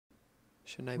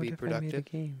Shouldn't I What be if productive? I made a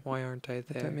game? Why aren't I Would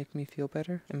there? that make me feel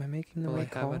better? Am I making the Will I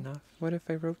right have call? enough? What if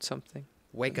I wrote something?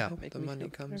 Wake Would up. that make The me money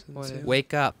feel comes better? in soon.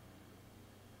 Wake up.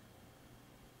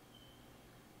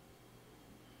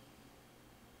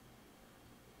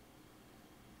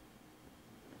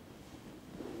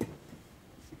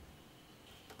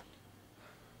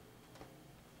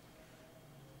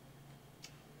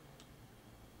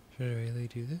 Should I really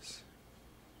do this?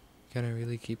 Can I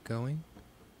really keep going?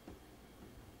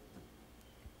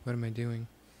 What am I doing?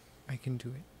 I can do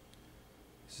it.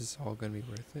 This is all gonna be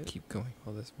worth it. Keep going.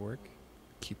 All this work.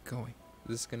 Keep going.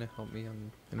 This is gonna help me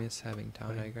I miss having time.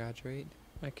 When I graduate,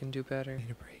 I can do better. I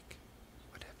need a break.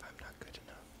 What if I'm not good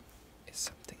enough? Is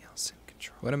something else in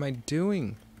control? What am I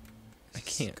doing? I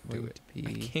can't do it.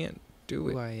 I can't do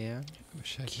it. Who I am. I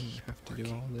wish I didn't have to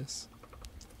do all this.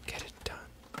 Get it done.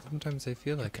 Sometimes I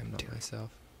feel like I'm not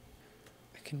myself.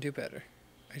 I can do better.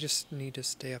 I just need to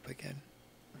stay up again.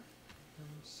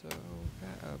 I'm so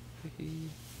happy.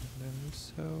 I'm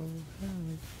so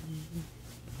happy.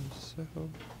 I'm so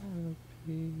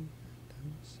happy.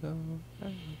 I'm so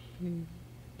happy.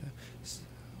 I'm so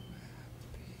happy.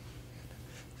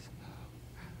 I'm so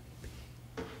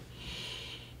happy.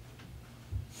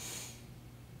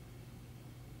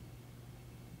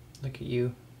 Look at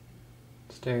you,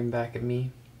 staring back at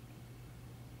me.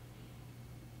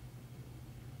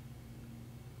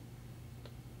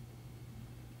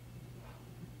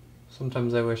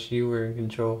 Sometimes I wish you were in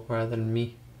control rather than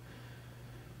me.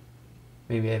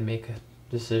 Maybe I'd make a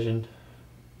decision.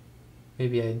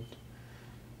 Maybe I'd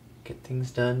get things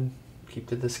done, keep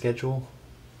to the schedule.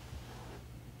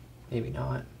 Maybe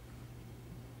not.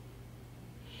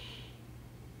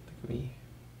 Look at me.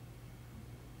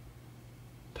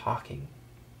 Talking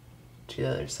to the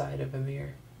other side of a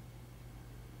mirror.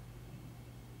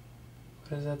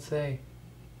 What does that say?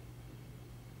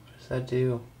 What does that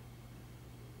do?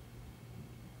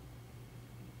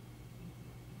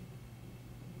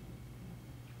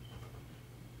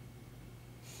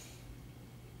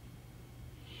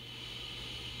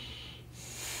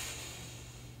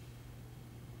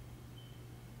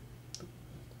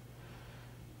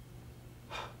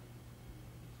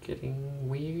 Getting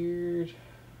weird.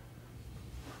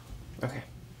 Okay.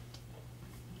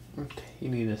 Okay, you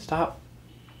need to stop.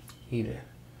 You need to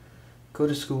go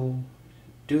to school,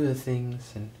 do the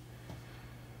things, and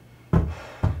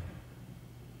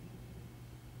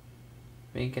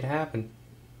make it happen.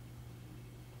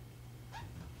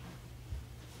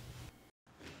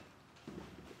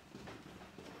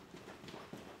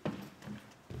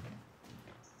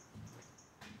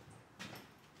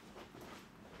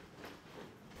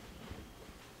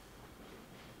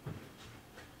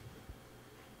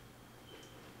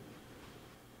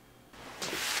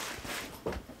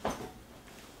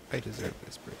 I deserve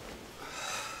this break.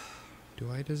 Do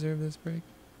I deserve this break?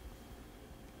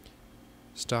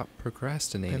 Stop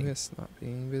procrastinating. I miss not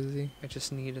being busy. I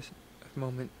just need a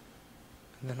moment,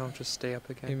 and then I'll just stay up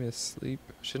again. I miss sleep.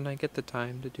 Shouldn't I get the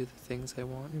time to do the things I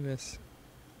want? I miss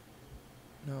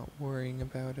not worrying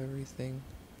about everything.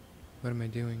 What am I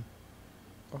doing?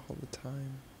 All the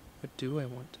time. What do I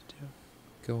want to do?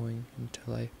 Going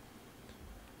until I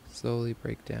slowly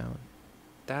break down.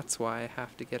 That's why I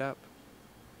have to get up.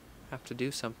 Have to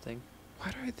do something.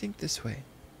 Why do I think this way?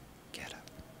 Get up.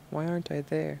 Why aren't I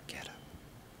there? Get up.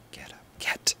 Get up.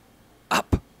 Get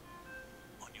up!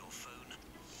 On your phone,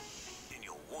 in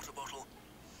your water bottle,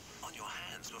 on your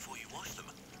hands before you wash them,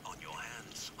 on your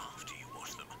hands after you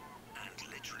wash them,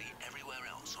 and literally everywhere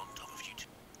else on top of you.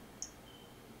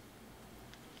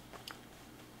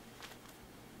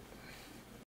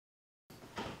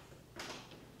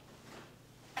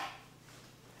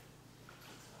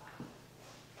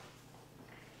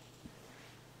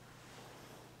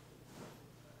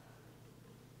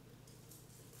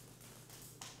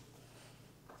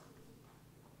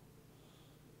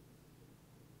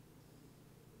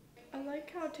 I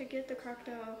like how to get the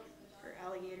crocodile or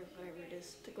alligator, whatever it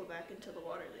is, to go back into the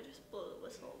water, they just blow the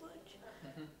whistle a bunch.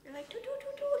 You're like, toot toot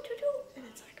toot toot toot toot, and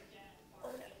it's like, oh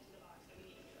no.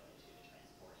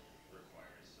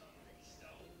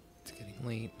 It's getting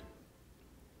late.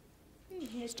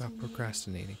 Hit Stop me.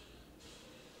 procrastinating.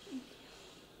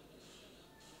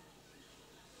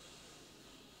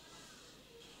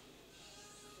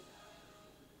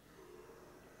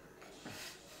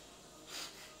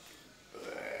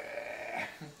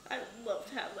 I'd love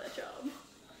to have that job.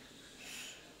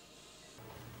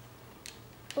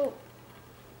 Oh.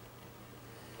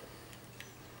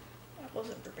 I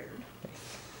wasn't prepared.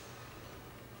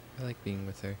 I like being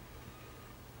with her,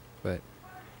 but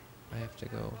I have to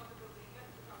go.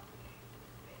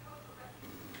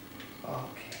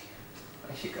 Okay.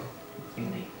 should go. It's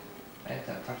getting late. I have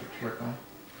that project to work on.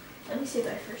 Let me say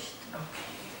bye first. Okay.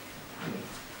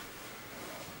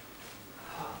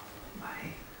 Oh,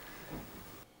 bye.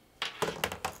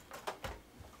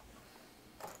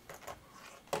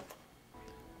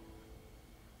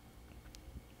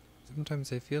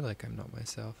 Sometimes I feel like I'm not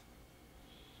myself.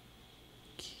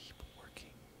 Keep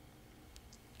working.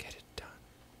 Get it done.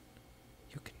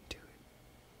 You can do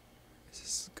it. Is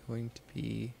this going to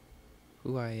be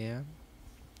who I am?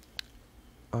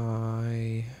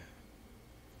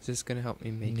 Is this going to help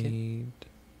me make it?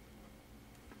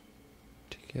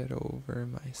 To get over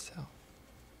myself.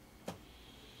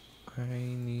 I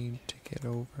need to get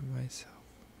over myself.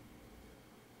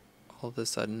 All of a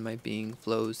sudden, my being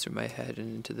flows through my head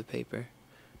and into the paper.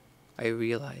 I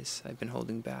realize I've been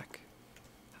holding back.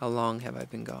 How long have I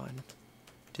been gone?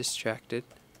 Distracted?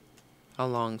 How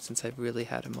long since I've really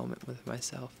had a moment with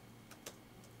myself?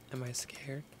 Am I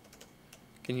scared?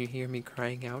 Can you hear me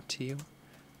crying out to you?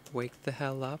 Wake the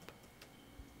hell up.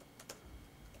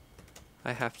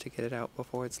 I have to get it out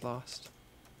before it's lost,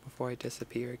 before I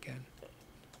disappear again,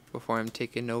 before I'm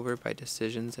taken over by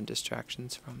decisions and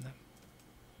distractions from them.